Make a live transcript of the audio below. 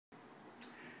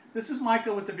This is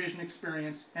Micah with the Vision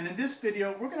Experience, and in this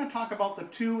video we're going to talk about the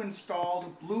two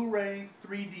installed BluRay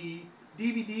 3D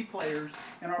DVD players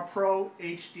in our Pro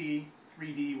HD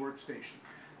 3D workstation.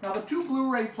 Now the two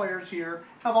BluRay players here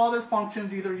have all their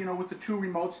functions either with the two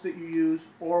remotes that you use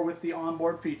or with the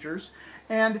onboard features.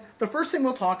 And the first thing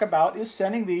we'll talk about is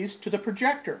sending these to the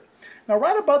projector. Now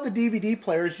right above the DVD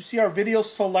players you see our video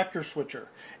selector switcher.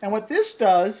 And what this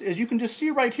does is you can just see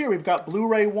right here we've got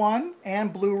BluRay 1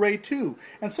 and BluRay 2.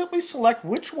 And simply select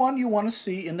which one you want to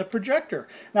see in the projector.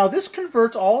 Now this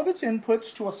converts all of its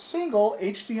inputs to a single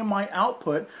HDMI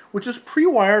output which is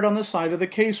pre-wired on the side of the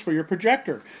case for your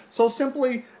projector. So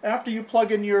simply after you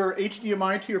plug in your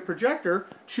HDMI to your projector,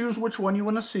 choose which one you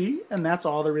want to see, and that's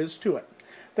all there is to it.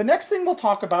 The next thing we'll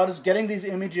talk about is getting these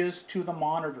images to the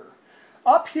monitor.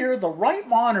 Up here, the right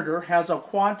monitor has a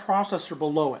quad processor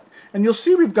below it. And you'll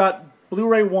see we've got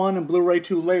BluRay 1 and BluRay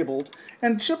 2 labeled.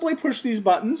 And simply push these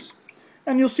buttons,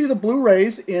 and you'll see the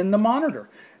Blu-rays in the monitor.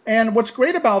 And what's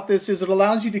great about this is it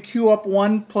allows you to queue up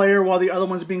one player while the other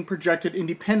one's being projected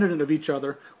independent of each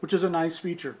other, which is a nice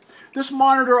feature. This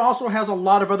monitor also has a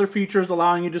lot of other features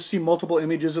allowing you to see multiple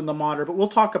images in the monitor, but we'll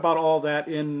talk about all that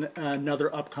in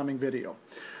another upcoming video.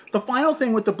 The final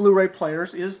thing with the Blu-ray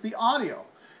players is the audio.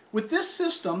 With this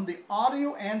system, the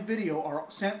audio and video are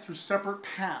sent through separate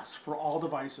paths for all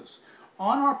devices.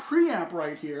 On our preamp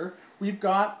right here, we've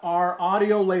got our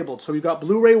audio labeled. So we've got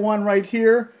BluRay 1 right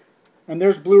here, and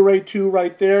there's BluRay 2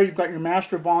 right there. You've got your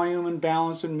master volume and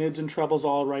balance and mids and trebles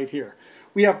all right here.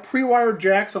 We have pre-wired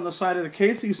jacks on the side of the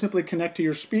case that you simply connect to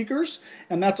your speakers,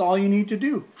 and that's all you need to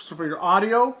do. So for your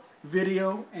audio,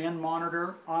 video, and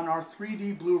monitor on our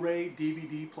 3D Blu-ray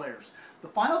DVD players. The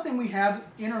final thing we have is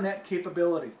internet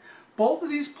capability. Both of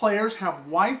these players have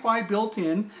Wi-Fi built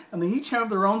in, and they each have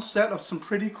their own set of some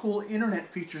pretty cool internet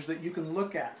features that you can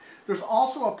look at. There's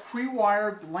also a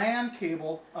pre-wired LAN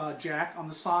cable jack on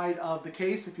the side of the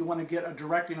case if you want to get a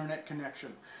direct internet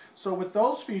connection. So with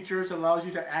those features, it allows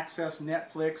you to access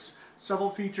Netflix, several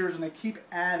features, and they keep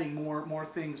adding more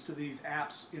things to these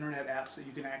apps, internet apps that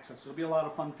you can access. It'll be a lot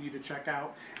of fun for you to check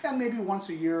out, and maybe once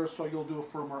a year or so you'll do a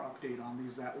firmware update on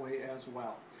these that way as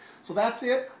well. So that's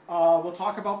it. We'll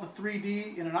talk about the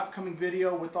 3D in an upcoming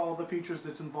video with all the features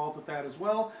that's involved with that as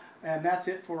well. And that's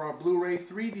it for our BluRay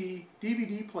 3D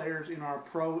DVD players in our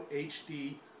Pro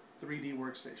HD 3D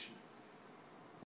workstation.